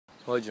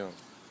What jump?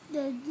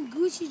 The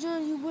Gucci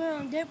joints you wear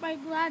on dirt bike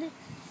riding.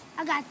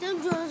 I got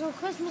them joints on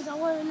Christmas. I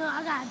want to know.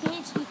 I got a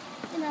Banshee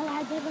and I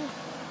like dirt bike.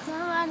 So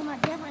I'm riding my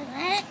dirt bike.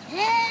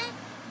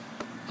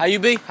 How you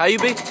be? How you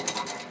be?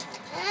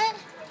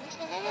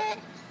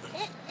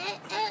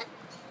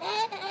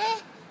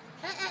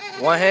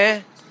 One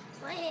hand?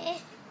 One hand.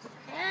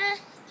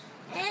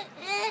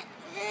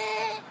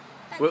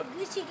 What?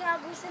 Gucci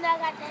got Gucci and I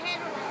got the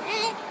hand on my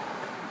hand.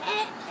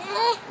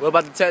 What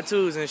about the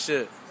tattoos and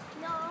shit?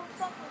 No, I don't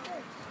fuck with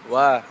this. Why?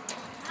 I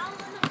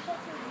don't want to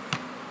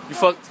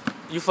fuck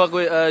with You fuck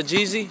with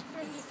Jeezy?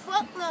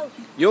 Fuck no.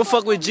 You don't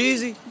fuck with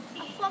Jeezy?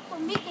 I fuck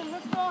with Meek and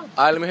Rick Ross.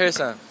 Alright, let me hear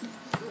something.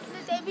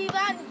 They be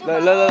riding through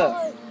Look.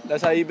 my hood.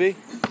 That's how you be?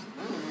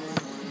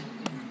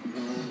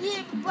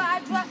 Yeah, but I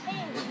drop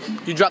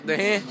hands. You drop the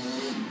hand?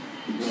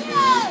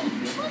 Yeah,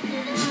 what you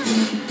doing?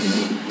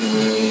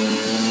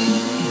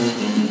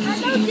 I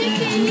know this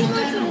kid, he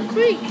went to the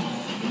creek.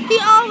 He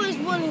always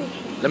wanted.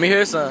 Let me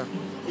hear something.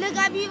 Look,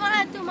 I be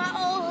riding through my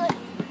old hood.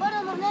 Put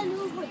him on that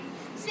new hood.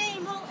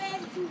 Same old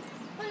attitude.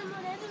 Put him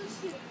on that new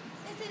shit.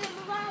 They say they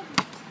ride me.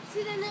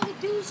 See, they never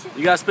do shit.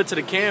 You gotta spit to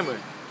the camera.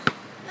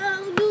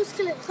 Loose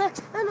clips.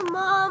 And I'm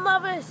on my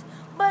wrist.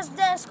 Bust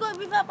that score.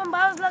 Be popping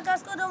bottles like I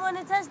scored on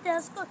one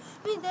touchdown. Score.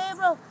 Me there,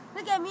 bro.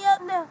 Look at me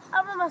up now.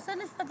 I run my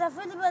son. It's I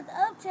feel about the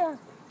uptown.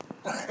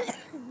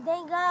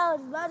 Thank God. All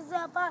the bottles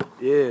out pop.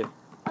 Yeah.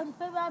 All the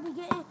paper I be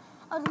getting.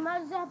 All the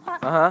bottles out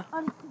pop. Uh-huh.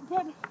 All the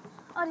paper.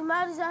 All the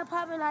models are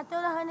popping. I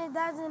throw the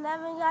 $100,000 and I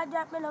haven't got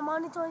dropping. I'm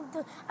only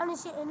 22. I'm the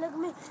shit. And look at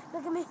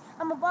me.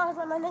 I'm a boss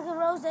like my nigga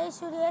Rose. They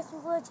shoot. They ask me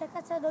for a check.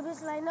 I tell the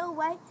bitch like no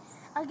way.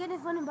 I get it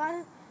from the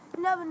bottom.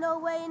 Never no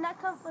way. And I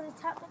come for the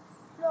top.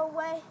 No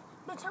way.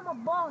 Bitch, I'm a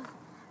boss.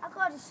 I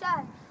call the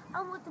shot.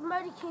 I'm with the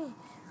murder king.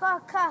 Call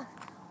cops.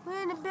 We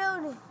in the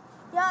building.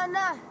 Y'all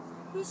not.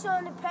 We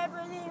showing the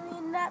paper. We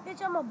not.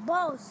 Bitch, I'm a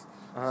boss.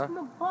 I'm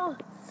a boss.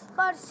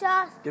 Call the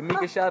shots. Give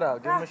Meek a shout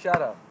out. Give him a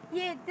shout out.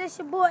 Yeah, this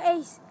your boy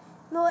Ace.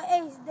 Lil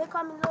Ace, they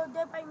call me Lil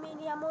Dirt Bike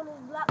Mania. I'm on this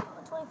block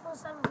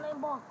 24/7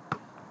 playing ball.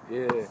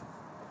 Yeah.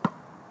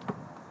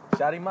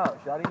 Shout him out.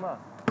 Shout him out.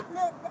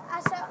 Look, I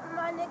shot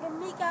my nigga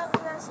Meek out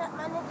and I shot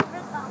my nigga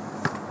Rick out.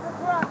 Rick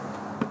Rock.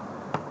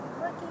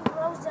 Ricky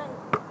Rose.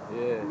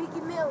 Yeah.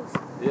 Mickey Mills.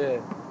 Yeah.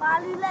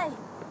 Bali Lay.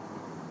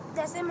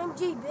 That's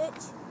MMG,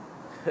 bitch.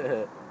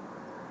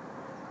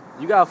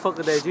 You gotta fuck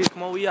with that Jeezy.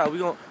 Come on, we out. We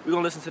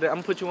gonna listen to that. I'm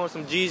gonna put you on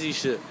some Jeezy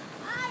shit.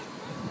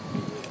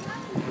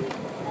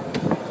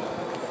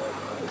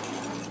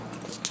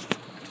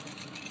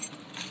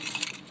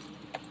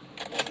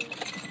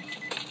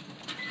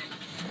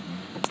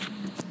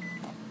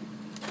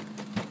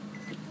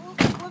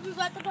 What we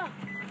about to go?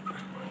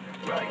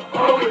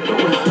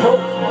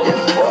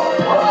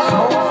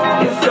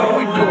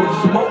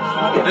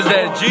 This is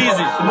that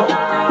Jeezy.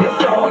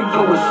 It's all we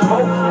do is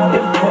smoke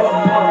and fuck,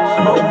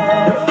 smoke.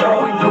 It's all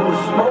we do is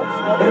smoke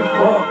and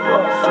fuck,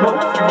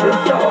 smoke.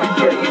 It's all we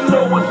get. You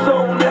know what's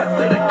on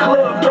after the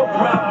club, no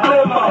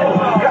problemo.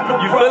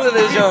 You feeling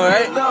this, young,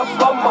 right?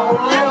 I'm on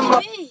limo.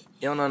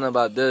 You don't know nothing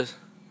about this.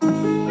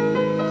 Flame.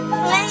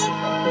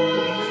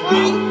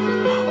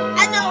 I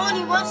know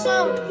only one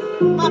song.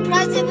 My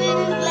president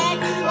is black.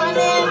 My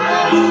name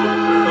is.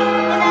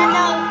 And I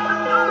know.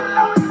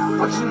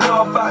 What you know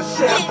about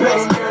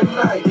champagne every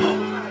night?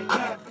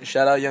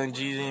 Shout out Young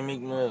Jeezy and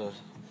Meek Mills.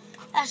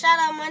 I shout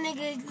out my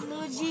nigga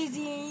Lil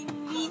Jeezy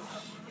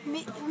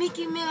and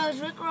Mickey Mills,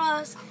 Rick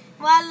Ross,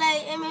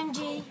 Wale,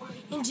 MMG,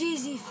 and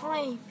Jeezy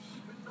Frame.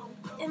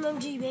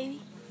 MMG, baby.